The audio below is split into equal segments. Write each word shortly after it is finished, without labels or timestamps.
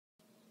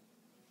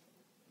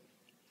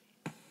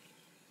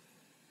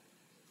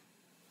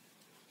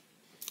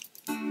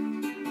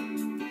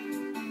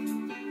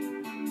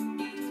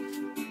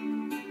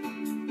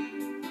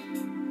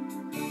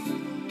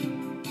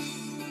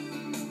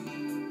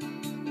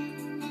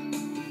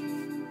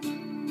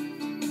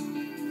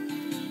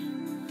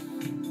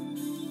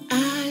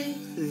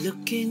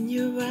look in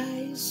your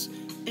eyes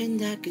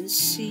and I can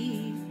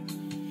see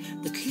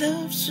that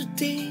love so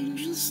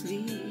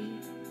dangerously.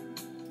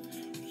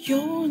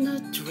 You're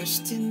not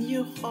trusting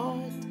your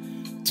heart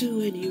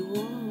to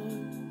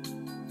anyone.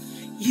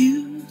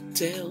 You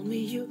tell me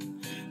you're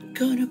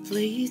gonna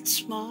play it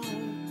smart,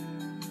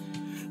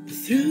 but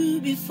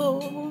through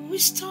before we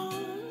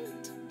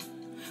start,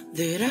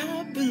 that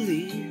I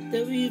believe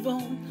that we've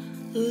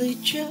only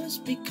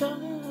just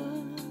begun.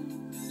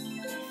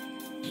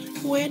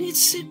 When it's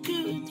so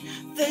good,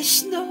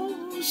 there's no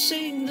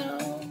saying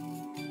no.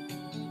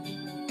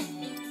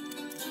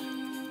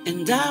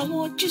 And I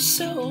want you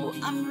so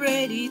I'm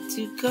ready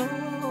to go.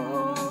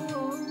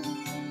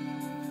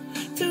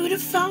 Through the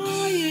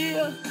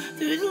fire,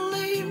 through the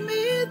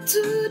limit,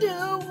 to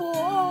the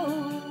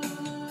wall.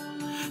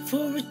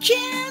 For a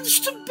chance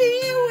to be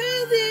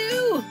with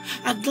you,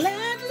 I'd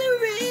gladly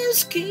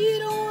risk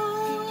it all.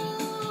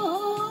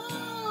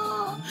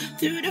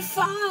 Through the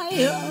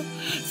fire,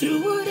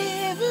 through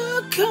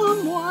whatever,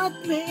 come what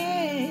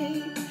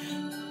may.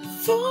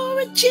 For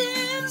a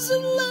chance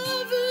of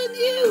loving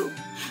you,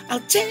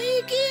 I'll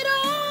take it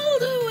all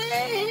the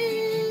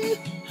way.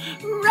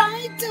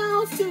 Right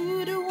down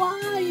through the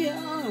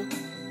wire,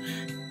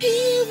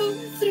 even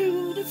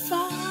through the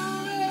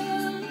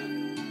fire.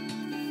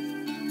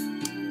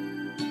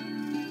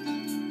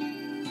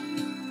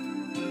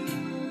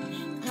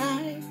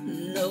 I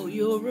know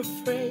you're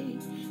afraid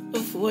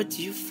of what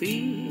you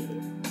feel.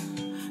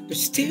 There'll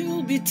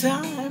still be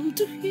time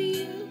to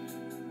heal,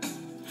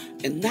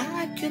 and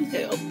I can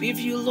help if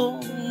you'll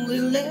only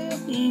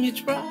let me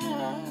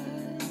try.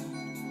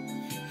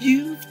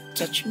 You've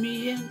touched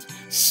me and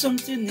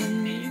something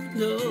in me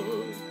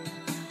knows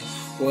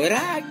what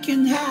I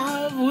can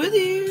have with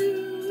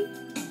you.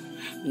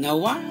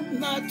 Now I'm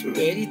not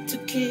ready to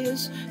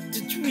kiss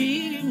the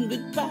dream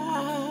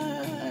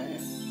goodbye.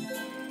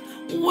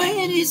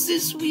 When it's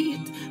this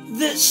sweet,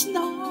 there's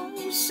no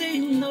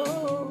saying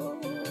no.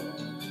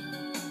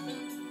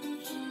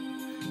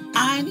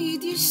 I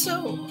need you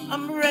so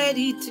I'm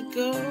ready to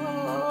go.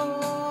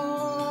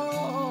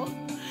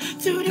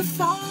 Through the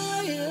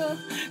fire,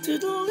 to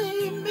the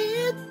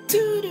limit,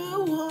 to the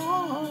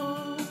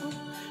wall.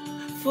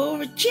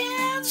 For a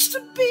chance to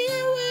be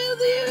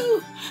with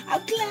you,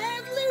 I'll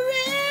gladly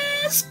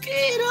risk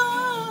it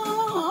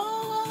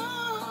all.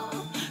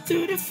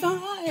 Through the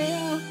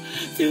fire,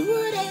 through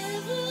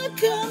whatever,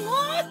 come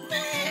what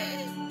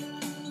may.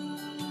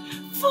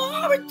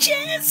 For a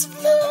chance of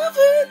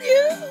loving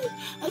you,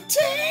 I'll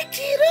take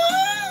it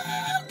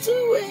all the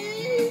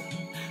way.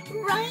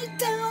 Right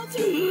down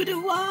through the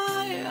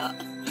wire,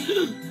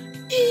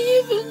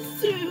 even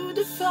through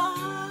the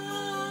fire.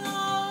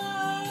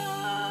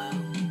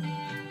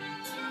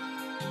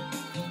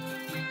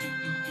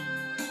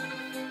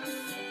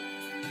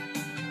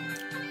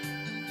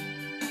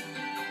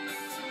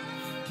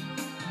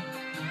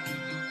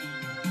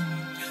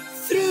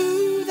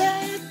 Through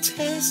that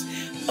test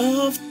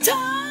of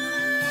time,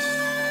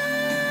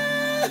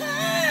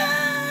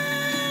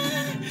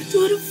 to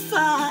the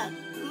fire,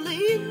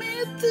 lead me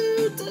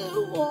through the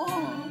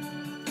wall.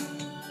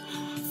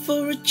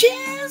 For a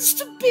chance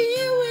to be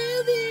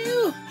with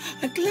you,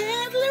 I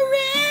gladly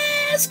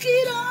risk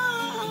it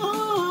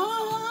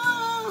all.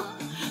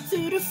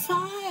 Through the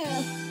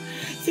fire,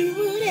 through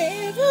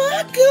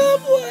whatever,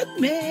 come what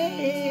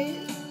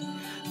may.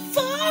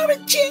 For a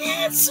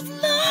chance of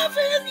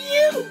loving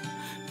you,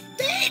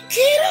 take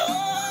it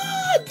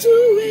all the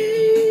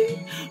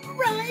way.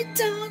 Right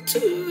down to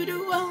the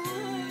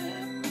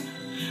wire,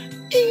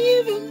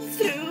 even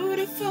through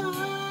the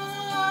fire.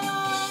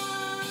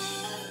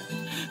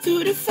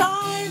 Through the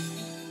fire,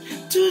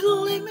 to the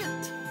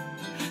limit,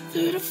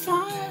 through the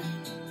fire,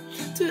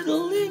 to the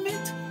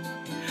limit,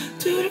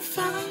 to the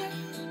fire,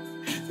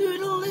 to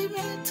the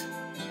limit,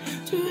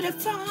 to the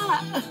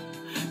fire,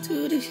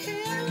 to the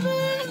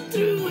heaven,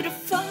 through the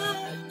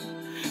fire,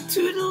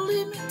 to the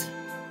limit,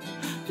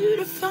 to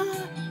the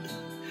fire,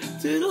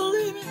 to the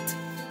limit,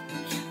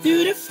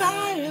 through the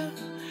fire,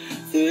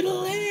 through the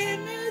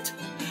limit,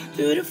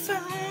 to the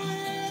fire.